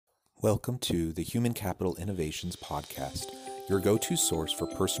Welcome to the Human Capital Innovations Podcast, your go-to source for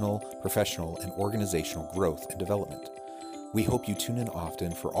personal, professional, and organizational growth and development. We hope you tune in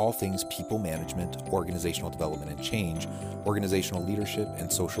often for all things people management, organizational development and change, organizational leadership,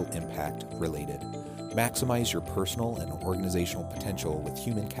 and social impact related. Maximize your personal and organizational potential with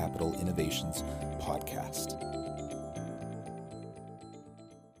Human Capital Innovations Podcast.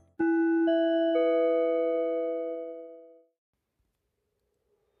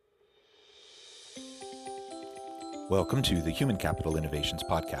 Welcome to the Human Capital Innovations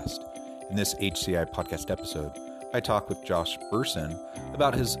Podcast. In this HCI podcast episode, I talk with Josh Bersin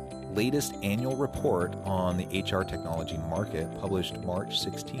about his latest annual report on the HR technology market published March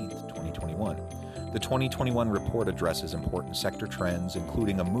 16th, 2021. The 2021 report addresses important sector trends,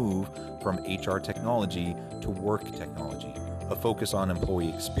 including a move from HR technology to work technology, a focus on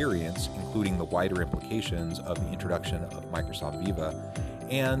employee experience, including the wider implications of the introduction of Microsoft Viva,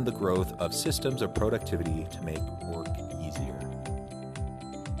 and the growth of systems of productivity to make work easier.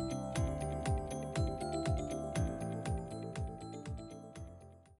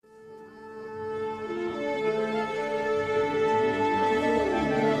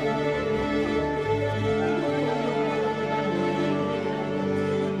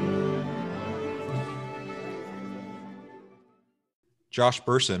 Josh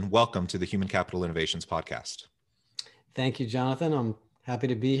Bersin, welcome to the Human Capital Innovations Podcast. Thank you, Jonathan. I'm happy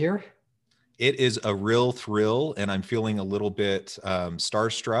to be here. It is a real thrill, and I'm feeling a little bit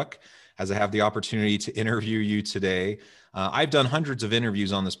starstruck as I have the opportunity to interview you today. I've done hundreds of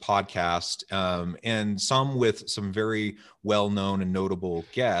interviews on this podcast, and some with some very well-known and notable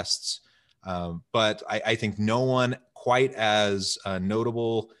guests, but I think no one quite as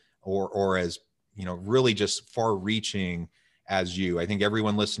notable or as really just far-reaching as you. I think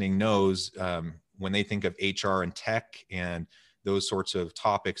everyone listening knows when they think of HR and tech and those sorts of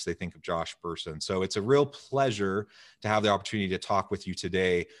topics, they think of Josh Bersin. So it's a real pleasure to have the opportunity to talk with you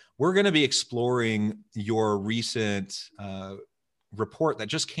today. We're going to be exploring your recent report that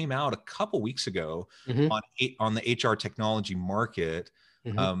just came out a couple weeks ago on the HR technology market.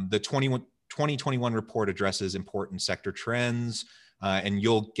 The 2021 report addresses important sector trends, and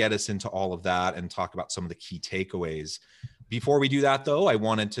you'll get us into all of that and talk about some of the key takeaways. Before we do that, though, I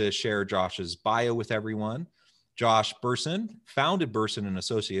wanted to share Josh's bio with everyone. Josh Bersin founded Bersin &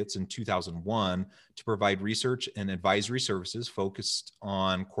 Associates in 2001 to provide research and advisory services focused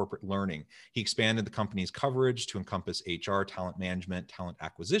on corporate learning. He expanded the company's coverage to encompass HR, talent management, talent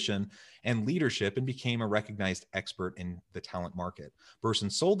acquisition, and leadership, and became a recognized expert in the talent market.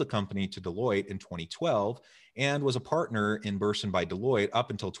 Bersin sold the company to Deloitte in 2012 and was a partner in Bersin by Deloitte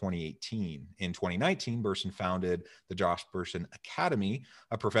up until 2018. In 2019, Bersin founded the Josh Bersin Academy,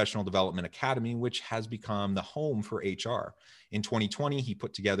 a professional development academy, which has become the home for HR. In 2020, he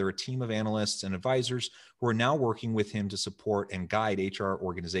put together a team of analysts and advisors who are now working with him to support and guide HR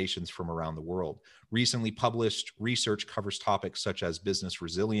organizations from around the world. Recently published research covers topics such as business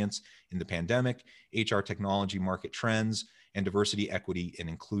resilience in the pandemic, HR technology market trends, and diversity, equity, and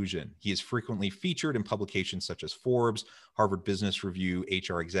inclusion. He is frequently featured in publications such as Forbes, Harvard Business Review,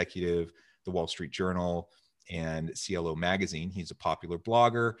 HR Executive, The Wall Street Journal, and CLO Magazine. He's a popular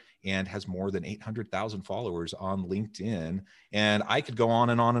blogger and has more than 800,000 followers on LinkedIn. And I could go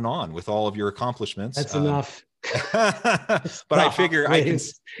on and on and on with all of your accomplishments. That's enough. But I figure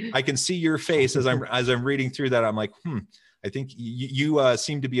I can see your face as I'm reading through that. I'm like, I think you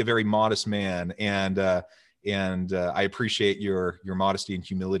seem to be a very modest man, and I appreciate your modesty and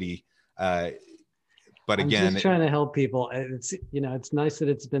humility. But again, I'm just trying to help people. It's it's nice that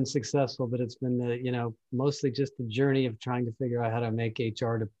it's been successful, but it's been mostly just the journey of trying to figure out how to make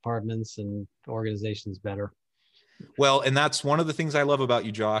HR departments and organizations better. Well, and that's one of the things I love about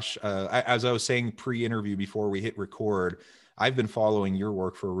you, Josh. As I was saying pre-interview before we hit record, I've been following your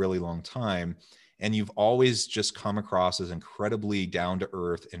work for a really long time, and you've always just come across as incredibly down to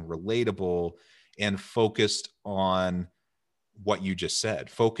earth and relatable, and focused on what you just said,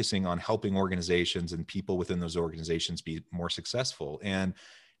 focusing on helping organizations and people within those organizations be more successful. And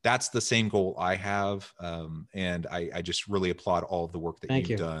that's the same goal I have. And I just really applaud all of the work that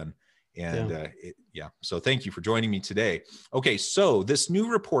you've done. And so thank you for joining me today. Okay, so this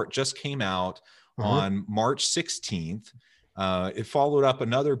new report just came out on March 16th. It followed up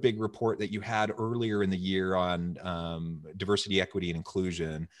another big report that you had earlier in the year on diversity, equity, and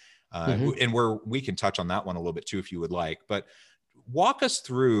inclusion. And we can touch on that one a little bit too, if you would like, but walk us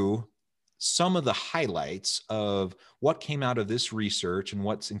through some of the highlights of what came out of this research and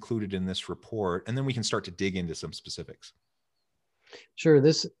what's included in this report. And then we can start to dig into some specifics. Sure.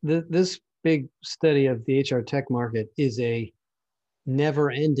 This big study of the HR tech market is a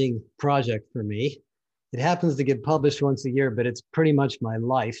never-ending project for me. It happens to get published once a year, but it's pretty much my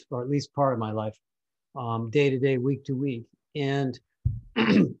life, or at least part of my life, day to day, week to week. And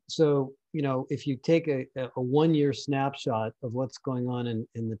so, if you take a 1 year snapshot of what's going on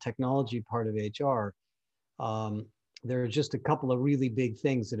in the technology part of HR, um, there are just a couple of really big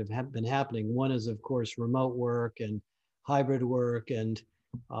things that have been happening. One is, of course, remote work and hybrid work and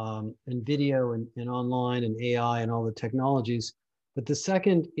video and online and AI and all the technologies. But the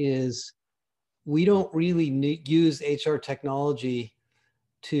second is we don't really use HR technology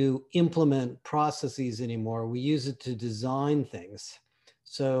to implement processes anymore. We use it to design things.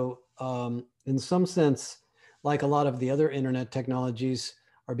 So, in some sense, like a lot of the other internet technologies,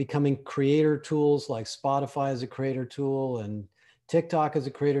 are becoming creator tools, like Spotify is a creator tool and TikTok is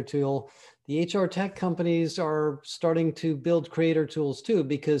a creator tool. The HR tech companies are starting to build creator tools too,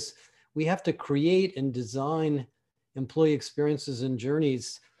 because we have to create and design employee experiences and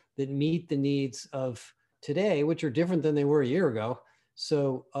journeys that meet the needs of today, which are different than they were a year ago.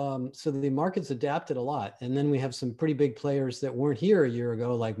 So the market's adapted a lot. And then we have some pretty big players that weren't here a year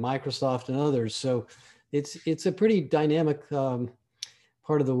ago, like Microsoft and others. So it's a pretty dynamic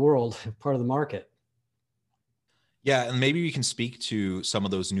part of the world, part of the market. Yeah, and maybe we can speak to some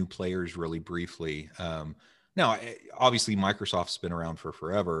of those new players really briefly. Now, obviously, Microsoft's been around for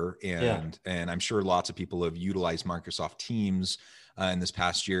forever, Yeah. and I'm sure lots of people have utilized Microsoft Teams in this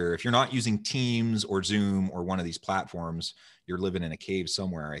past year. If you're not using Teams or Zoom or one of these platforms, you're living in a cave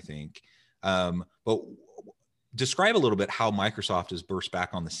somewhere, I think. But describe a little bit how Microsoft has burst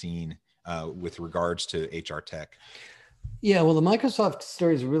back on the scene with regards to HR tech. Yeah, well, the Microsoft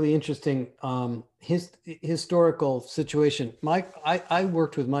story is really interesting. His historical situation. I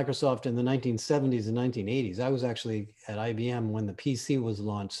worked with Microsoft in the 1970s and 1980s. I was actually at IBM when the PC was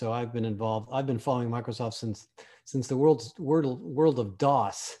launched, so I've been involved. I've been following Microsoft since the world of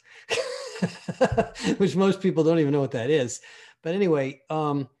DOS, which most people don't even know what that is. But anyway,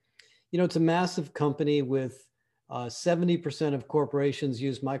 it's a massive company with 70% of corporations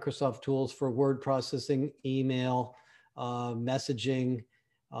use Microsoft tools for word processing, email, messaging,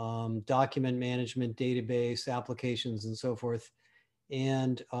 document management, database, applications, and so forth.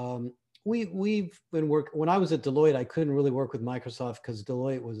 And we've been working. When I was at Deloitte, I couldn't really work with Microsoft because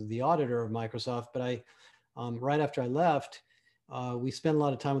Deloitte was the auditor of Microsoft. But right after I left, we spent a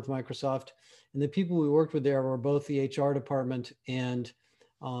lot of time with Microsoft. And the people we worked with there were both the HR department and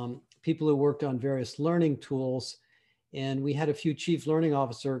people who worked on various learning tools. And we had a few chief learning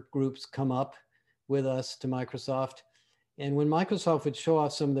officer groups come up with us to Microsoft. And when Microsoft would show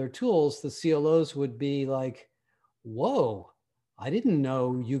off some of their tools, the CLOs would be like, whoa, I didn't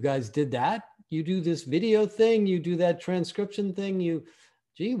know you guys did that. You do this video thing, you do that transcription thing,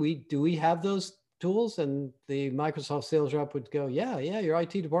 do we have those tools? And the Microsoft sales rep would go, yeah, your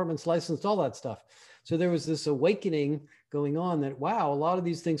IT department's licensed all that stuff. So there was this awakening going on that, wow, a lot of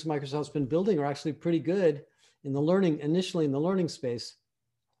these things Microsoft's been building are actually pretty good in the learning, initially in the learning space.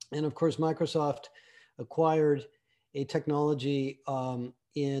 And of course, Microsoft acquired a technology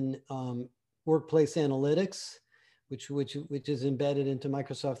in workplace analytics, which is embedded into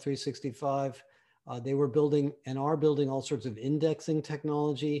Microsoft 365. They were building and are building all sorts of indexing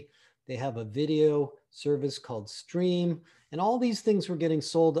technology. They have a video service called Stream, and all these things were getting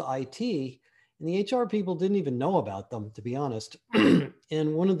sold to IT, and the HR people didn't even know about them, to be honest.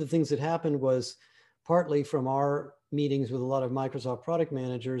 And one of the things that happened was, partly from our meetings with a lot of Microsoft product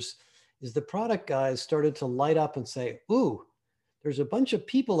managers, is the product guys started to light up and say, ooh, there's a bunch of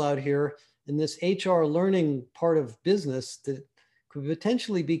people out here in this HR learning part of business that could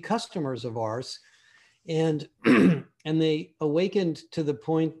potentially be customers of ours. And, and they awakened to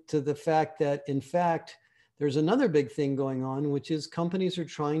the fact that, in fact, there's another big thing going on, which is companies are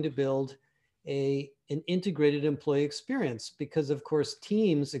trying to build an integrated employee experience, because of course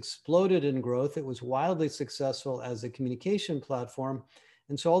Teams exploded in growth. It was wildly successful as a communication platform.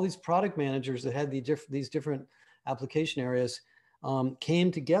 And so all these product managers that had these different application areas came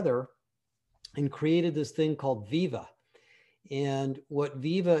together and created this thing called Viva. And what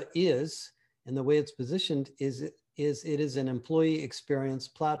Viva is, and the way it's positioned, is it is an employee experience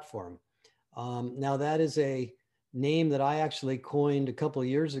platform. Now that is a name that I actually coined a couple of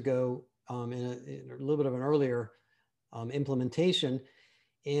years ago in a little bit of an earlier implementation.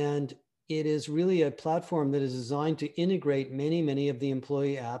 And it is really a platform that is designed to integrate many, many of the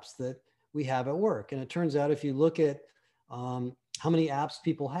employee apps that we have at work. And it turns out, if you look at how many apps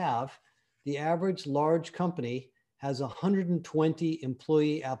people have, the average large company has 120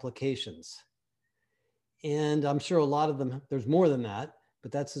 employee applications. And I'm sure a lot of them, there's more than that,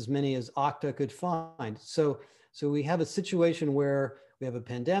 but that's as many as Okta could find. So So we have a situation where we have a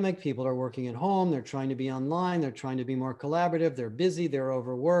pandemic, people are working at home, they're trying to be online, they're trying to be more collaborative, they're busy, they're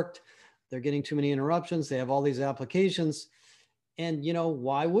overworked, they're getting too many interruptions, they have all these applications. And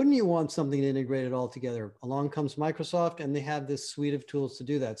why wouldn't you want something to integrate it all together? Along comes Microsoft, and they have this suite of tools to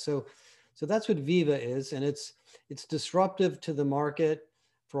do that. So that's what Viva is, and it's disruptive to the market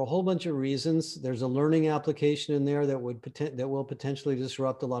for a whole bunch of reasons. There's a learning application in there that will potentially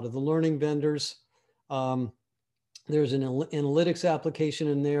disrupt a lot of the learning vendors. There's an analytics application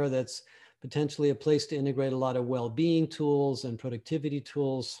in there that's potentially a place to integrate a lot of well-being tools and productivity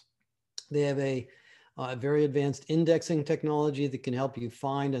tools. They have a very advanced indexing technology that can help you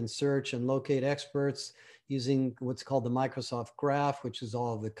find and search and locate experts using what's called the Microsoft Graph, which is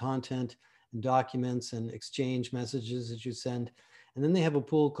all of the content and documents and exchange messages that you send. And then they have a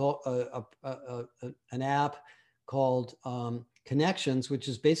tool called an app called Connections, which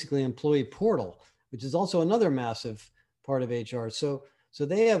is basically an employee portal, which is also another massive part of HR. So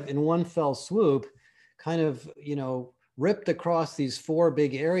they have, in one fell swoop, kind of ripped across these four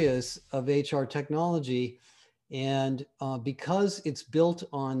big areas of HR technology. And because it's built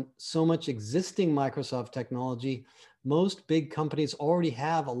on so much existing Microsoft technology, most big companies already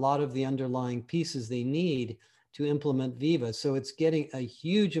have a lot of the underlying pieces they need to implement Viva. So it's getting a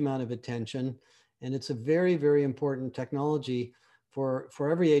huge amount of attention, and it's a very, very important technology for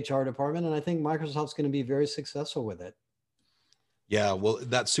every HR department. And I think Microsoft's going to be very successful with it. Yeah, well,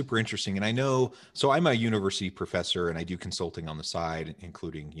 that's super interesting. And I know, so I'm a university professor and I do consulting on the side,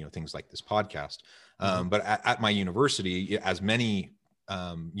 including, things like this podcast. But at my university, as many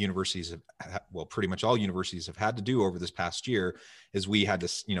universities have, well, pretty much all universities have had to do over this past year, is we had to,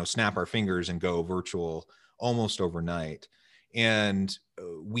 snap our fingers and go virtual almost overnight. And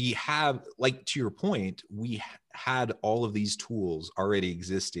we have, like, to your point, we had all of these tools already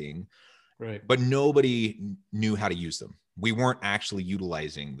existing, right? But nobody knew how to use them. We weren't actually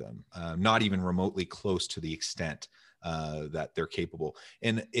utilizing them, not even remotely close to the extent that they're capable.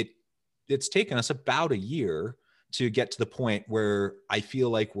 And it's taken us about a year to get to the point where I feel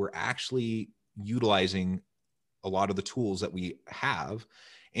like we're actually utilizing a lot of the tools that we have.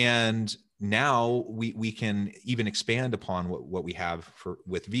 And now we can even expand upon what we have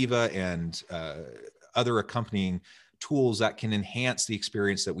with Viva and other accompanying tools that can enhance the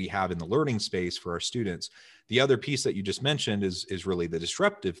experience that we have in the learning space for our students. The other piece that you just mentioned is really the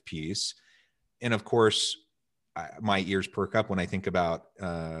disruptive piece. And of course, my ears perk up when I think about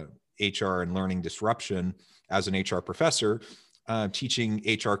HR and learning disruption as an HR professor, teaching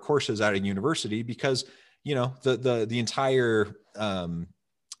HR courses at a university, because the entire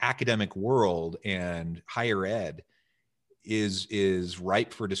academic world and higher ed is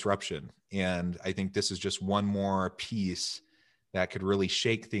ripe for disruption. And I think this is just one more piece that could really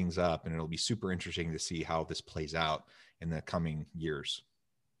shake things up. And it'll be super interesting to see how this plays out in the coming years.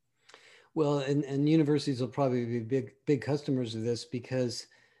 Well, and universities will probably be big customers of this, because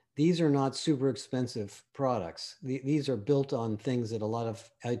these are not super expensive products. These are built on things that a lot of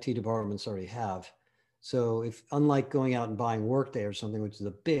IT departments already have. So if, unlike going out and buying Workday or something, which is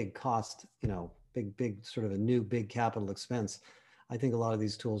a big cost, big sort of a new big capital expense, I think a lot of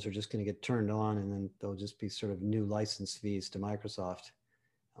these tools are just going to get turned on, and then they'll just be sort of new license fees to Microsoft.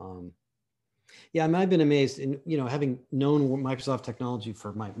 Yeah, I mean, I've been amazed in, having known Microsoft technology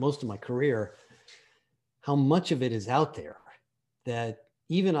for most of my career, how much of it is out there that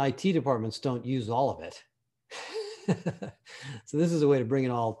even IT departments don't use all of it. So this is a way to bring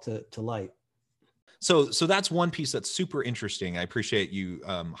it all to light. So that's one piece that's super interesting. I appreciate you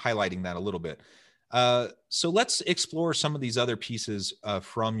highlighting that a little bit. So let's explore some of these other pieces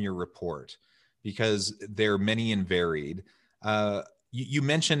from your report, because they're many and varied. You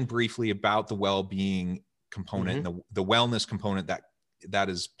mentioned briefly about the well-being component, and the wellness component that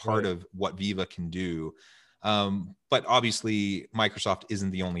is part of what Viva can do. But obviously, Microsoft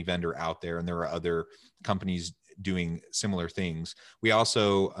isn't the only vendor out there, and there are other companies doing similar things. We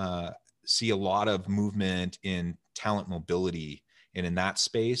also see a lot of movement in talent mobility and in that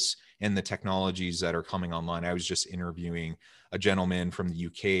space, and the technologies that are coming online. I was just interviewing a gentleman from the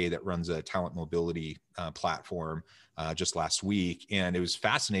UK that runs a talent mobility platform just last week, and it was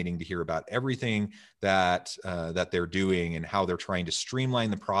fascinating to hear about everything that they're doing and how they're trying to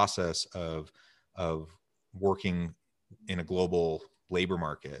streamline the process of working in a global labor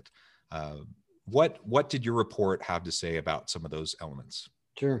market. What did your report have to say about some of those elements?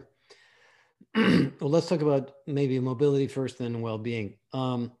 Sure. Well, let's talk about maybe mobility first, then well-being.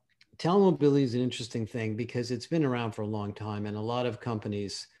 Talent mobility is an interesting thing because it's been around for a long time, and a lot of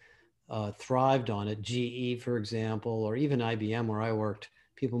companies thrived on it. GE, for example, or even IBM, where I worked,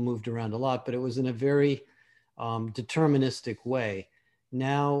 people moved around a lot, but it was in a very deterministic way.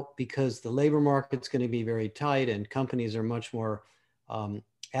 Now, because the labor market's going to be very tight and companies are much more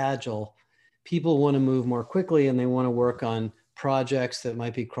agile, people want to move more quickly and they want to work on projects that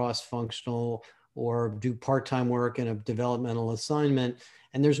might be cross-functional or do part-time work in a developmental assignment.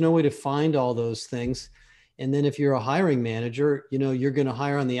 And there's no way to find all those things. And then if you're a hiring manager, you're going to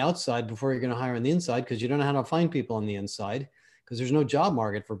hire on the outside before you're going to hire on the inside because you don't know how to find people on the inside because there's no job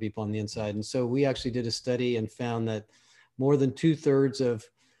market for people on the inside. And so we actually did a study and found that more than 2/3 of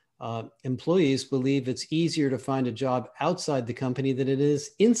employees believe it's easier to find a job outside the company than it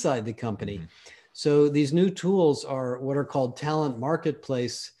is inside the company. Mm-hmm. So these new tools are what are called talent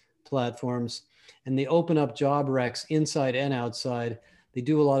marketplace platforms, and they open up job recs inside and outside. They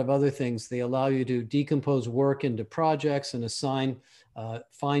do a lot of other things. They allow you to decompose work into projects and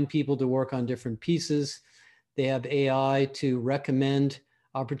find people to work on different pieces. They have AI to recommend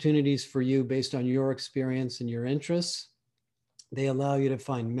opportunities for you based on your experience and your interests. They allow you to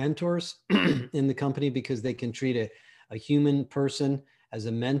find mentors in the company because they can treat a human person as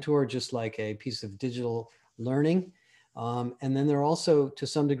a mentor, just like a piece of digital learning. And then there are also, to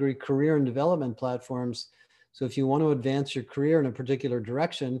some degree, career and development platforms. So if you want to advance your career in a particular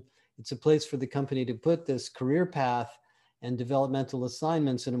direction, it's a place for the company to put this career path and developmental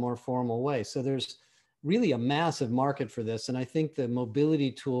assignments in a more formal way. So there's really a massive market for this. And I think the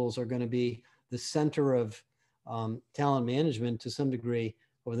mobility tools are going to be the center of talent management to some degree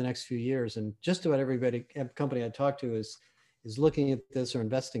over the next few years. And just about every company I talk to is looking at this or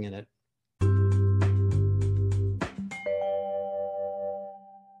investing in it.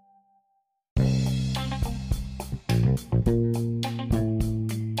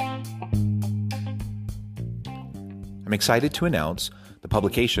 I'm excited to announce the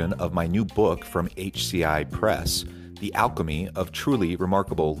publication of my new book from HCI Press, The Alchemy of Truly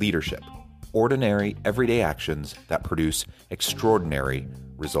Remarkable Leadership: Ordinary, Everyday Actions That Produce Extraordinary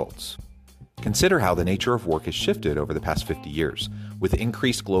Results. Consider how the nature of work has shifted over the past 50 years. With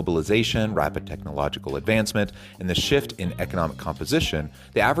increased globalization, rapid technological advancement, and the shift in economic composition,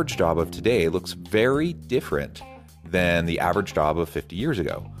 the average job of today looks very different than the average job of 50 years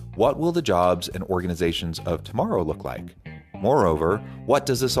ago. What will the jobs and organizations of tomorrow look like? Moreover, what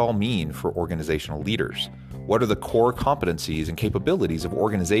does this all mean for organizational leaders? What are the core competencies and capabilities of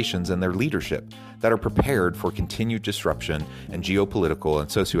organizations and their leadership that are prepared for continued disruption and geopolitical and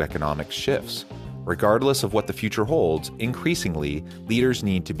socioeconomic shifts? Regardless of what the future holds, increasingly, leaders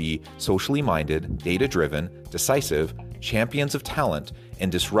need to be socially minded, data-driven, decisive, champions of talent,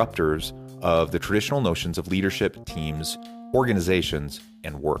 and disruptors of the traditional notions of leadership, teams, organizations,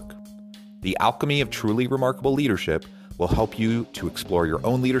 and work. The Alchemy of Truly Remarkable Leadership will help you to explore your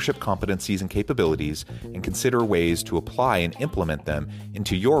own leadership competencies and capabilities and consider ways to apply and implement them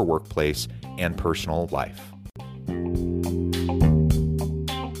into your workplace and personal life.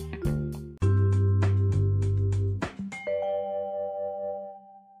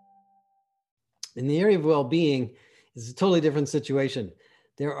 In the area of well-being, it's a totally different situation.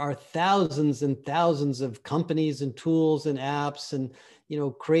 There are thousands and thousands of companies and tools and apps and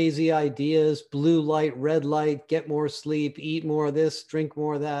crazy ideas: blue light, red light, get more sleep, eat more of this, drink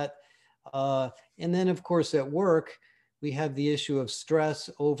more of that. And then, of course, at work, we have the issue of stress,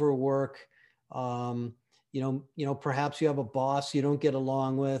 overwork. Perhaps you have a boss you don't get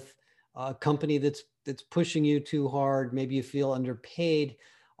along with, a company that's pushing you too hard. Maybe you feel underpaid.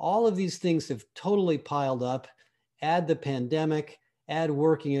 All of these things have totally piled up. Add the pandemic, add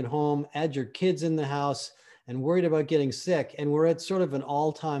working at home, add your kids in the house, and worried about getting sick. And we're at sort of an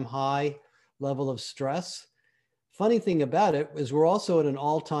all-time high level of stress. Funny thing about it is we're also at an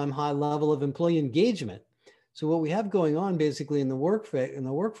all-time high level of employee engagement. So what we have going on basically in the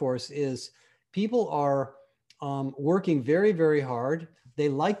workforce is people are working very, very hard. They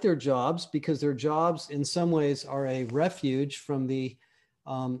like their jobs because their jobs in some ways are a refuge from the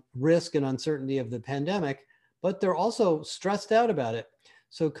risk and uncertainty of the pandemic, but they're also stressed out about it.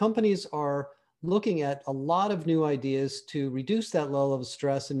 So companies are looking at a lot of new ideas to reduce that level of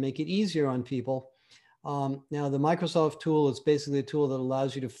stress and make it easier on people. Now, the Microsoft tool is basically a tool that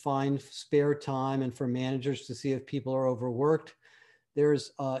allows you to find spare time and for managers to see if people are overworked.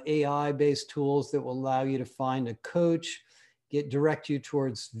 There's AI-based tools that will allow you to find a coach, direct you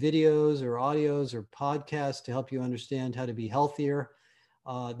towards videos or audios or podcasts to help you understand how to be healthier.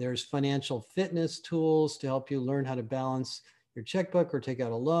 There's financial fitness tools to help you learn how to balance your checkbook or take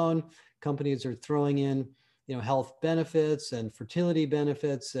out a loan. Companies are throwing in, health benefits and fertility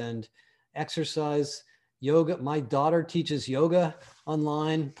benefits and exercise, yoga. My daughter teaches yoga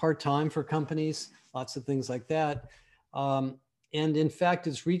online part-time for companies, lots of things like that. And in fact,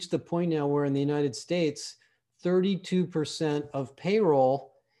 it's reached the point now where in the United States, 32% of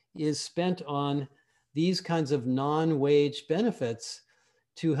payroll is spent on these kinds of non-wage benefits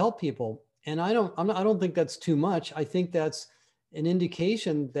to help people. And I don't think that's too much. I think that's an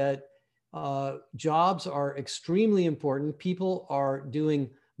indication that jobs are extremely important. People are doing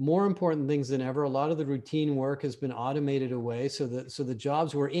more important things than ever. A lot of the routine work has been automated away, so the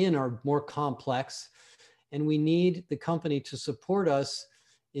jobs we're in are more complex, and we need the company to support us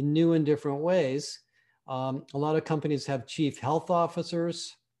in new and different ways. A lot of companies have chief health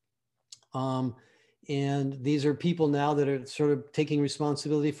officers. And these are people now that are sort of taking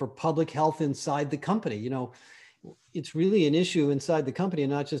responsibility for public health inside the company. You know, it's really an issue inside the company,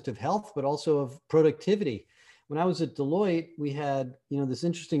 and not just of health, but also of productivity. When I was at Deloitte, we had, this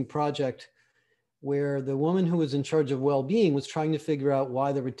interesting project where the woman who was in charge of well-being was trying to figure out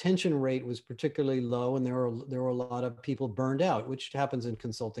why the retention rate was particularly low, and there were a lot of people burned out, which happens in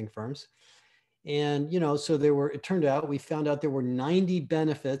consulting firms. And so it turned out, we found out there were 90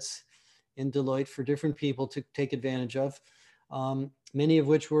 benefits in Deloitte for different people to take advantage of, many of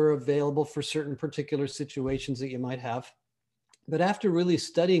which were available for certain particular situations that you might have. But after really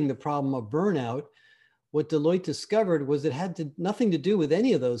studying the problem of burnout, what Deloitte discovered was it had nothing to do with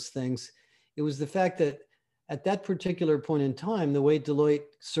any of those things. It was the fact that at that particular point in time, the way Deloitte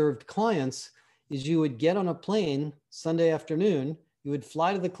served clients is you would get on a plane Sunday afternoon, you would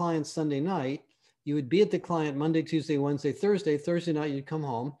fly to the client Sunday night, you would be at the client Monday, Tuesday, Wednesday, Thursday. Thursday night, you'd come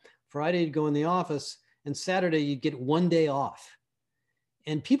home. Friday, you'd go in the office. And Saturday, you'd get one day off.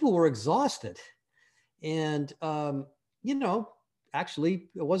 And people were exhausted. And, actually,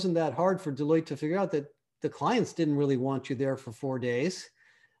 it wasn't that hard for Deloitte to figure out that the clients didn't really want you there for 4 days.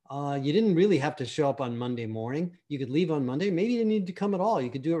 You didn't really have to show up on Monday morning. You could leave on Monday. Maybe you didn't need to come at all. You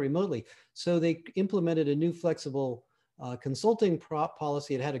could do it remotely. So they implemented a new flexible consulting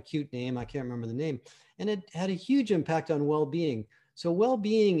policy. It had a cute name. I can't remember the name. And it had a huge impact on well-being. So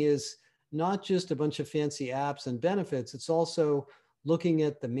well-being is not just a bunch of fancy apps and benefits. It's also looking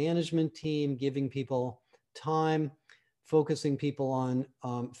at the management team, giving people time, focusing people on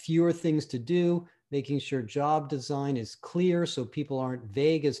fewer things to do, making sure job design is clear so people aren't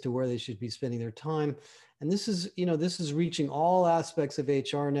vague as to where they should be spending their time. And this is reaching all aspects of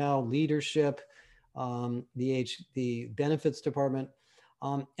HR now, leadership, the benefits department.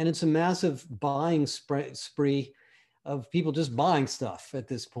 And it's a massive buying spree of people just buying stuff at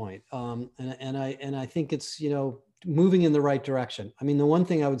this point. And I think it's, moving in the right direction. I mean, the one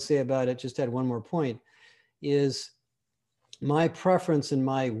thing I would say about it, just add one more point, is my preference and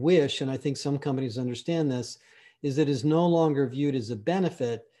my wish, and I think some companies understand this, is that it is no longer viewed as a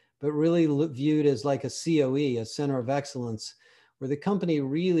benefit, but really viewed as like a COE, a center of excellence, where the company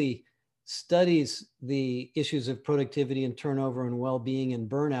really studies the issues of productivity and turnover and well-being and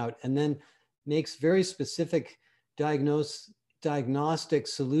burnout, and then makes very specific diagnostic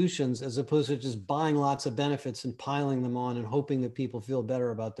solutions, as opposed to just buying lots of benefits and piling them on and hoping that people feel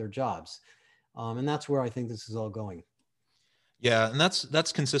better about their jobs. And that's where I think this is all going. Yeah, and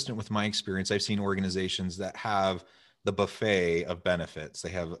that's consistent with my experience. I've seen organizations that have the buffet of benefits.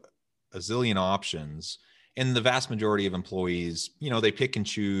 They have a zillion options, and the vast majority of employees, they pick and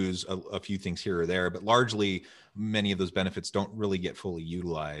choose a few things here or there, but largely many of those benefits don't really get fully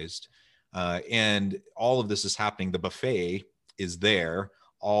utilized. And all of this is happening. The buffet is there,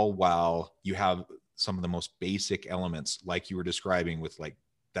 all while you have some of the most basic elements, like you were describing, with like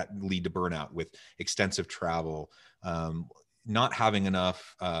that lead to burnout, with extensive travel, not having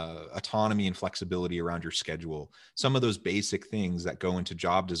enough autonomy and flexibility around your schedule. Some of those basic things that go into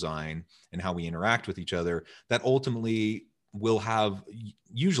job design and how we interact with each other, that ultimately will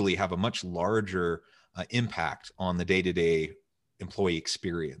usually have a much larger impact on the day-to-day employee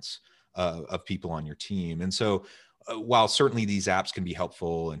experience of people on your team. And so while certainly these apps can be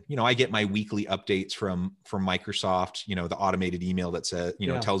helpful, and I get my weekly updates from Microsoft, the automated email that says,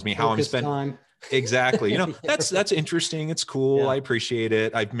 tells me how I'm spending. Exactly. That's interesting. It's cool. I appreciate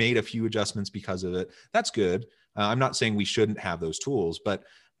it. I've made a few adjustments because of it. That's good. I'm not saying we shouldn't have those tools, but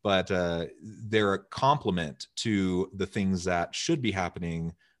they're a complement to the things that should be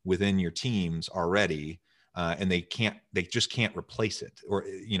happening within your teams already. And they just can't replace it, or,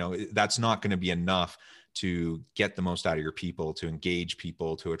 that's not going to be enough to get the most out of your people, to engage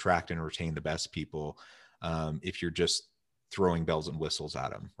people, to attract and retain the best people. If you're just throwing bells and whistles at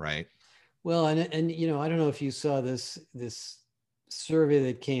them. Right. Well, and I don't know if you saw this survey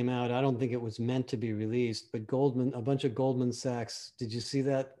that came out. I don't think it was meant to be released, but a bunch of Goldman Sachs. Did you see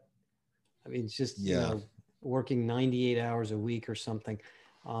that? I mean, it's just working 98 hours a week or something.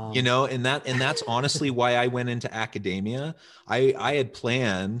 You know, and that's honestly why I went into academia. I had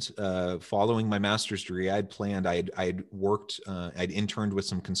planned, following my master's degree, I had worked, I'd interned with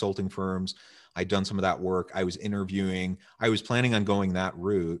some consulting firms. I'd done some of that work. I was interviewing. I was planning on going that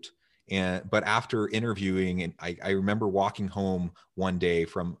route. But after interviewing, and I remember walking home one day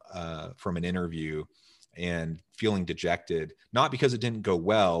from an interview and feeling dejected, not because it didn't go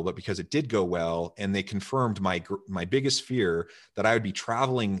well, but because it did go well. And they confirmed my biggest fear, that I would be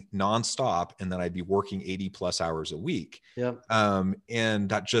traveling nonstop and that I'd be working 80 plus hours a week. Yep. And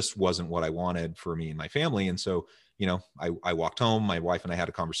that just wasn't what I wanted for me and my family. And so, you know, I walked home, my wife and I had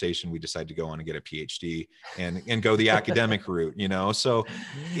a conversation. We decided to go on and get a PhD and go the academic route, you know? So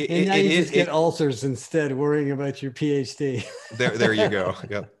And now it you is, just get ulcers instead, worrying about your PhD. there you go.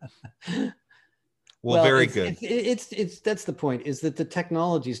 Yep. Well, Well, very good. it's that's the point, is that the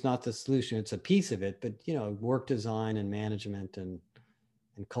technology is not the solution. It's a piece of it, but you know, work design and management and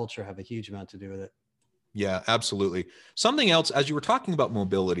culture have a huge amount to do with it. Yeah, absolutely. Something else, as you were talking about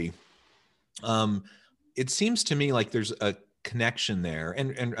mobility, it seems to me like there's a connection there,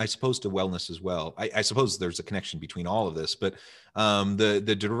 and I suppose to wellness as well. I suppose there's a connection between all of this, but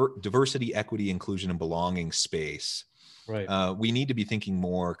the diversity, equity, inclusion, and belonging space. Right. We need to be thinking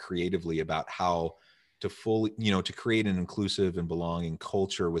more creatively about how to fully, you know, to create an inclusive and belonging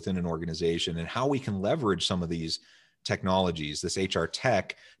culture within an organization, and how we can leverage some of these technologies, this HR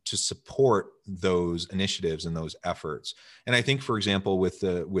tech, to support those initiatives and those efforts. And I think, for example, with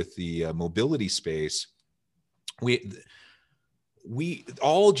the mobility space, we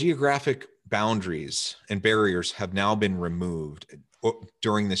all geographic boundaries and barriers have now been removed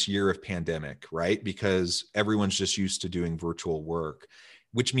during this year of pandemic, right? Because everyone's just used to doing virtual work,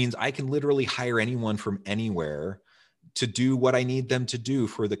 which means I can literally hire anyone from anywhere to do what I need them to do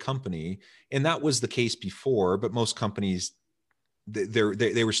for the company. And that was the case before, but most companies,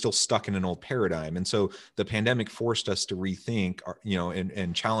 they were still stuck in an old paradigm. And so the pandemic forced us to rethink you know,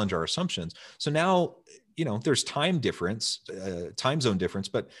 and challenge our assumptions. So now, you know, there's time zone difference,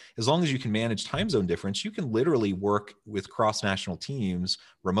 but as long as you can manage time zone difference, you can literally work with cross-national teams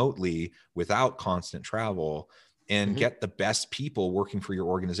remotely without constant travel and get the best people working for your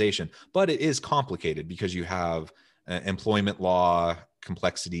organization. But it is complicated because you have employment law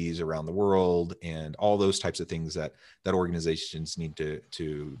complexities around the world and all those types of things that organizations need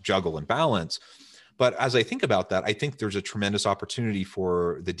to juggle and balance. But as I think about that, I think there's a tremendous opportunity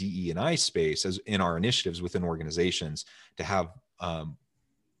for the DE&I space, as in our initiatives within organizations, to have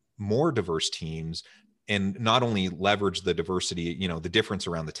more diverse teams, and not only leverage the diversity, you know, the difference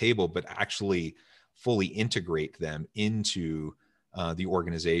around the table, but actually fully integrate them into the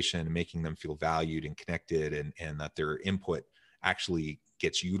organization, making them feel valued and connected, and that their input actually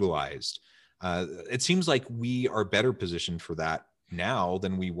gets utilized. It seems like we are better positioned for that now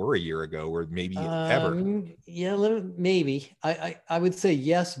than we were a year ago, or maybe ever. Yeah, maybe. I would say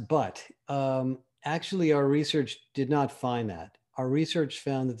yes, but actually our research did not find that. Our research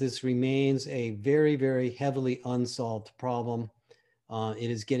found that this remains a very, very heavily unsolved problem. It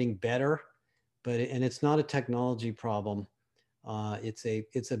is getting better, and it's not a technology problem. It's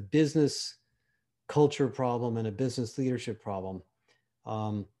a business culture problem and a business leadership problem.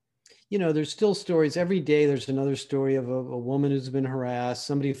 You know, there's still stories every day. There's another story of a woman who's been harassed.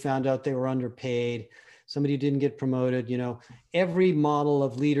 Somebody found out they were underpaid. Somebody didn't get promoted. You know, every model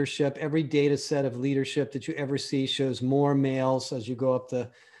of leadership, every data set of leadership that you ever see shows more males as you go up the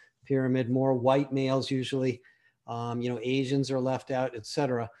pyramid, more white males usually. You know, Asians are left out, et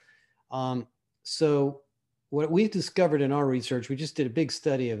cetera. So what we've discovered in our research, we just did a big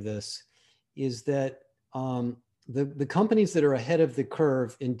study of this, is that the companies that are ahead of the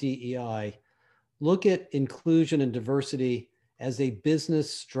curve in DEI look at inclusion and diversity as a business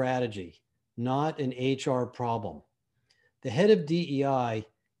strategy, not an HR problem. The head of DEI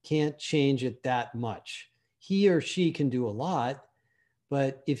can't change it that much. He or she can do a lot,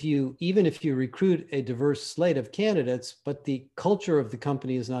 but even if you recruit a diverse slate of candidates, but the culture of the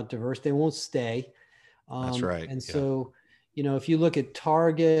company is not diverse, they won't stay. That's right. And so, you know, if you look at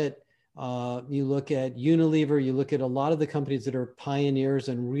Target, you look at Unilever, you look at a lot of the companies that are pioneers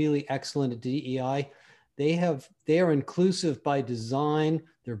and really excellent at DEI, they are inclusive by design.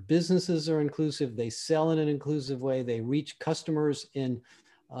 Their businesses are inclusive. They sell in an inclusive way. They reach customers in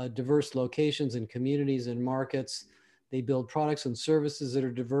diverse locations and communities and markets. They build products and services that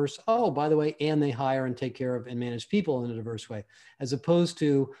are diverse. Oh, by the way, and they hire and take care of and manage people in a diverse way, as opposed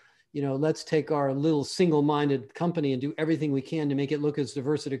to, you know, let's take our little single-minded company and do everything we can to make it look as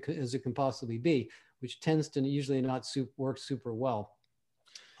diverse as it can possibly be, which tends to usually not work super well.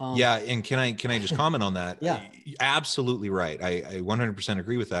 Yeah, and can I just comment on that? Yeah. Absolutely right. I 100%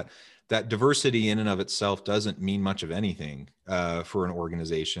 agree with that. That diversity in and of itself doesn't mean much of anything for an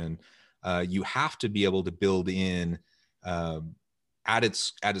organization. You have to be able to build in um, at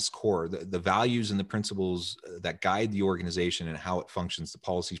its core the values and the principles that guide the organization and how it functions, the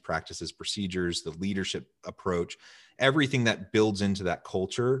policies, practices, procedures, the leadership approach, everything that builds into that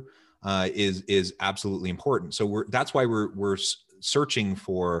culture is absolutely important. So that's why we're searching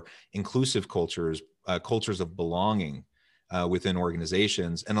for inclusive cultures, cultures of belonging within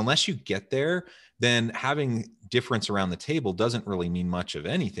organizations. And unless you get there, then having difference around the table doesn't really mean much of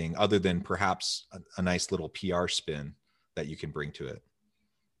anything other than perhaps a nice little PR spin that you can bring to it.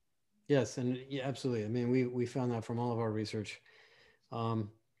 Yes, and yeah, absolutely. I mean, we found that from all of our research. Um,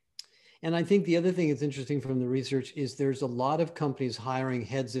 and I think the other thing that's interesting from the research is there's a lot of companies hiring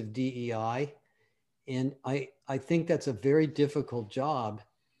heads of DEI. And I think that's a very difficult job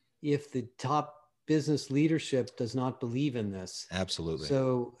if the top business leadership does not believe in this. Absolutely.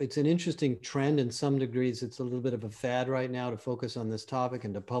 So it's an interesting trend. In some degrees, it's a little bit of a fad right now to focus on this topic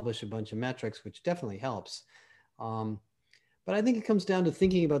and to publish a bunch of metrics, which definitely helps. Um, but I think it comes down to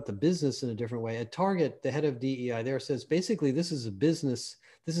thinking about the business in a different way. At Target, the head of DEI there says basically this is a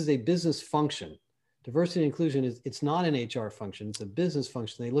business function. Diversity and inclusion it's not an HR function, it's a business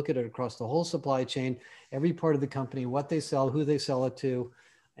function. They look at it across the whole supply chain, every part of the company, what they sell, who they sell it to,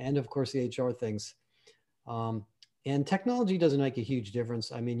 and of course the HR things. And technology doesn't make a huge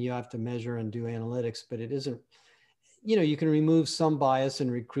difference. I mean, you have to measure and do analytics, but it isn't, you can remove some bias in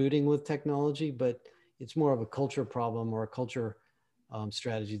recruiting with technology, but it's more of a culture problem or a culture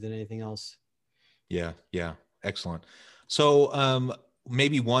strategy than anything else. Yeah. Yeah. Excellent. So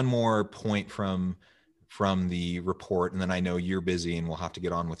maybe one more point from the report, and then I know you're busy and we'll have to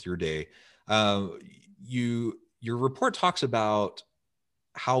get on with your day. Your report talks about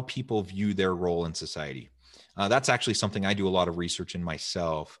how people view their role in society. That's actually something I do a lot of research in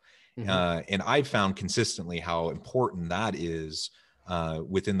myself. And I've found consistently how important that is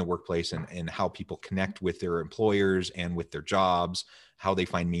within the workplace and how people connect with their employers and with their jobs, how they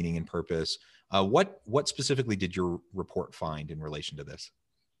find meaning and purpose. What specifically did your report find in relation to this?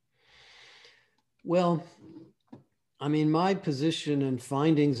 Well, I mean, my position and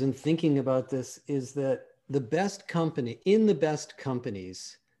findings and thinking about this is that the best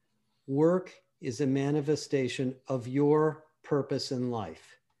companies, work is a manifestation of your purpose in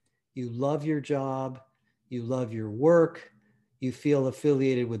life. You love your job, you love your work, you feel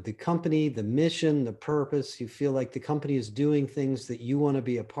affiliated with the company, the mission, the purpose. You feel like the company is doing things that you want to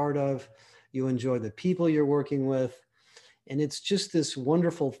be a part of. You enjoy the people you're working with. And it's just this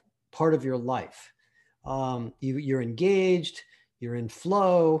wonderful part of your life. You're engaged, you're in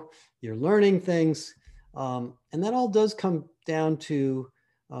flow, you're learning things. And that all does come down to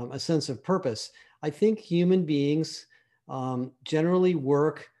a sense of purpose. I think human beings generally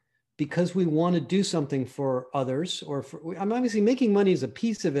work because we want to do something for others, I'm obviously making money is a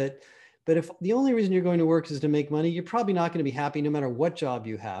piece of it, but if the only reason you're going to work is to make money, you're probably not going to be happy no matter what job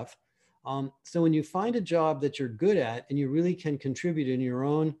you have. So when you find a job that you're good at and you really can contribute in your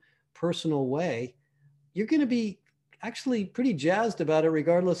own personal way, you're going to be actually pretty jazzed about it,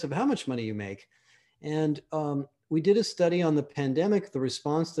 regardless of how much money you make. And we did a study on the pandemic, the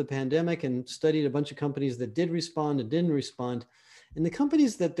response to the pandemic, and studied a bunch of companies that did respond and didn't respond. And the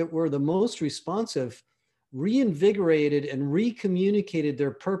companies that were the most responsive reinvigorated and recommunicated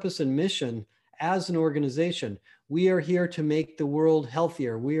their purpose and mission as an organization. We are here to make the world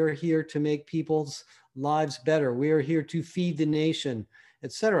healthier. We are here to make people's lives better. We are here to feed the nation,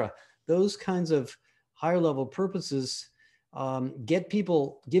 etc. Those kinds of higher level purposes give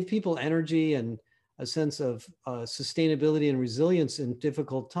people energy and a sense of sustainability and resilience in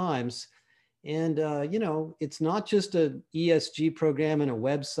difficult times. And, it's not just an ESG program and a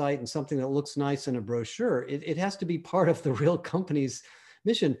website and something that looks nice in a brochure. It has to be part of the real company's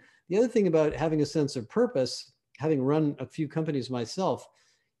mission. The other thing about having a sense of purpose, having run a few companies myself,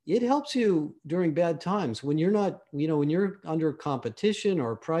 it helps you during bad times when you're not, when you're under competition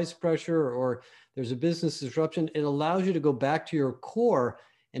or price pressure or there's a business disruption. It allows you to go back to your core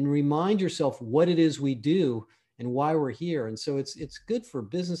and remind yourself what it is we do and why we're here. And so it's good for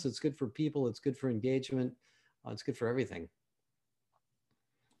business, it's good for people, it's good for engagement, it's good for everything.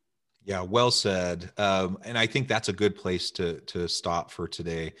 Yeah, well said. And I think that's a good place to stop for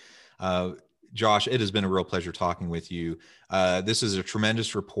today. Josh, it has been a real pleasure talking with you. This is a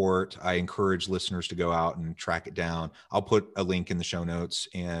tremendous report. I encourage listeners to go out and track it down. I'll put a link in the show notes,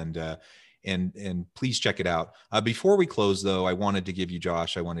 and and please check it out. Before we close, though, I wanted to give you,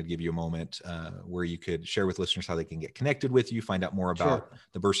 Josh, I wanted to give you a moment where you could share with listeners how they can get connected with you, find out more about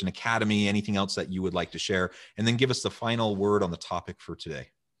the Bersin Academy, anything else that you would like to share, and then give us the final word on the topic for today.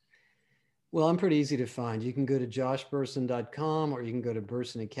 Well, I'm pretty easy to find. You can go to joshbersin.com or you can go to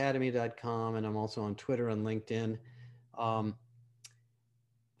bersinacademy.com, and I'm also on Twitter and LinkedIn.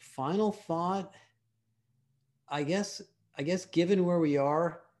 Final thought, I guess given where we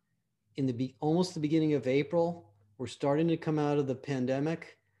are in almost the beginning of April, we're starting to come out of the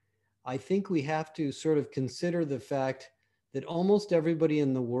pandemic. I think we have to sort of consider the fact that almost everybody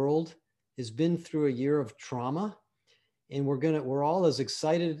in the world has been through a year of trauma, and we're all as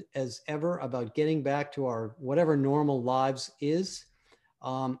excited as ever about getting back to our whatever normal lives is.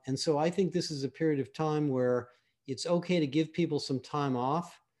 And so I think this is a period of time where it's okay to give people some time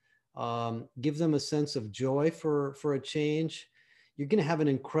off, give them a sense of joy for a change. You're going to have an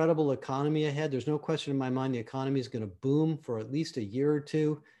incredible economy ahead. There's no question in my mind the economy is going to boom for at least a year or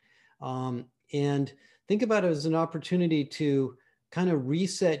two. And think about it as an opportunity to kind of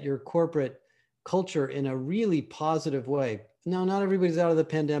reset your corporate culture in a really positive way. Now, not everybody's out of the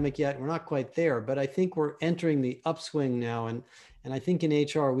pandemic yet. We're not quite there, but I think we're entering the upswing now. And I think in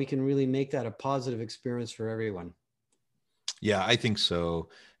HR, we can really make that a positive experience for everyone. Yeah, I think so.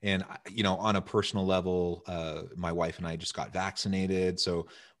 And, on a personal level, my wife and I just got vaccinated. So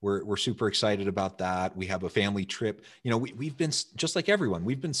we're super excited about that. We have a family trip. We've been just like everyone,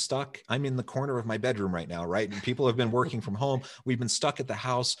 we've been stuck. I'm in the corner of my bedroom right now, right? And people have been working from home. We've been stuck at the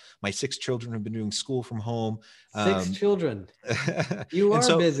house. My 6 children have been doing school from home. 6 children. You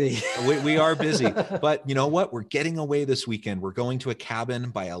are busy. we are busy, but you know what? We're getting away this weekend. We're going to a cabin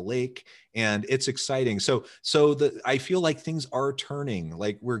by a lake, and it's exciting. So I feel like things are turning,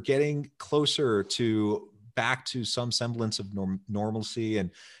 like we're getting closer to back to some semblance of normalcy,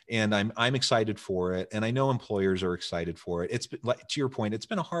 and I'm excited for it, and I know employers are excited for it. It's been, like, to your point, it's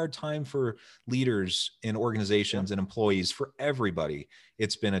been a hard time for leaders in organizations and employees, for everybody.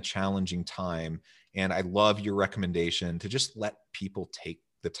 It's been a challenging time, and I love your recommendation to just let people take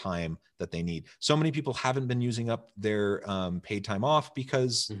the time that they need. So many people haven't been using up their paid time off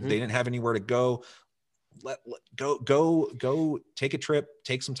because they didn't have anywhere to go. Go take a trip,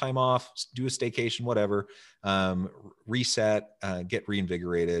 take some time off, do a staycation, whatever, reset, get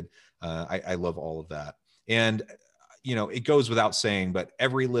reinvigorated. I love all of that. And, it goes without saying, but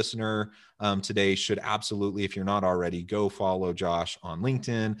every listener today should absolutely, if you're not already, go follow Josh on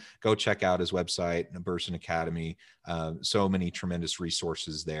LinkedIn, go check out his website, Bersin Academy. So many tremendous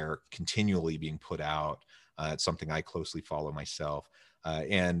resources there continually being put out. It's something I closely follow myself.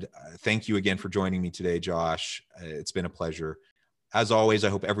 And thank you again for joining me today, Josh. It's been a pleasure. As always, I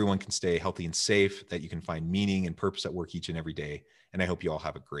hope everyone can stay healthy and safe, that you can find meaning and purpose at work each and every day. And I hope you all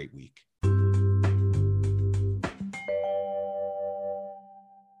have a great week.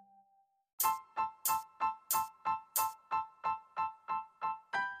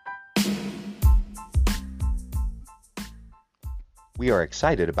 We are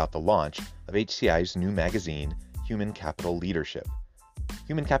excited about the launch of HCI's new magazine, Human Capital Leadership.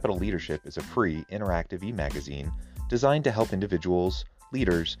 Human Capital Leadership is a free, interactive e-magazine designed to help individuals,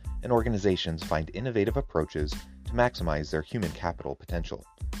 leaders, and organizations find innovative approaches to maximize their human capital potential.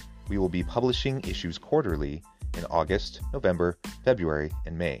 We will be publishing issues quarterly in August, November, February,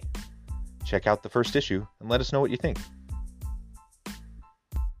 and May. Check out the first issue and let us know what you think.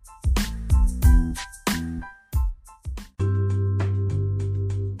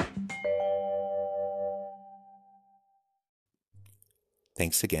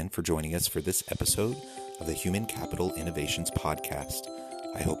 Thanks again for joining us for this episode of the Human Capital Innovations Podcast.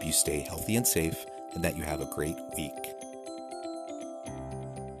 I hope you stay healthy and safe and that you have a great week.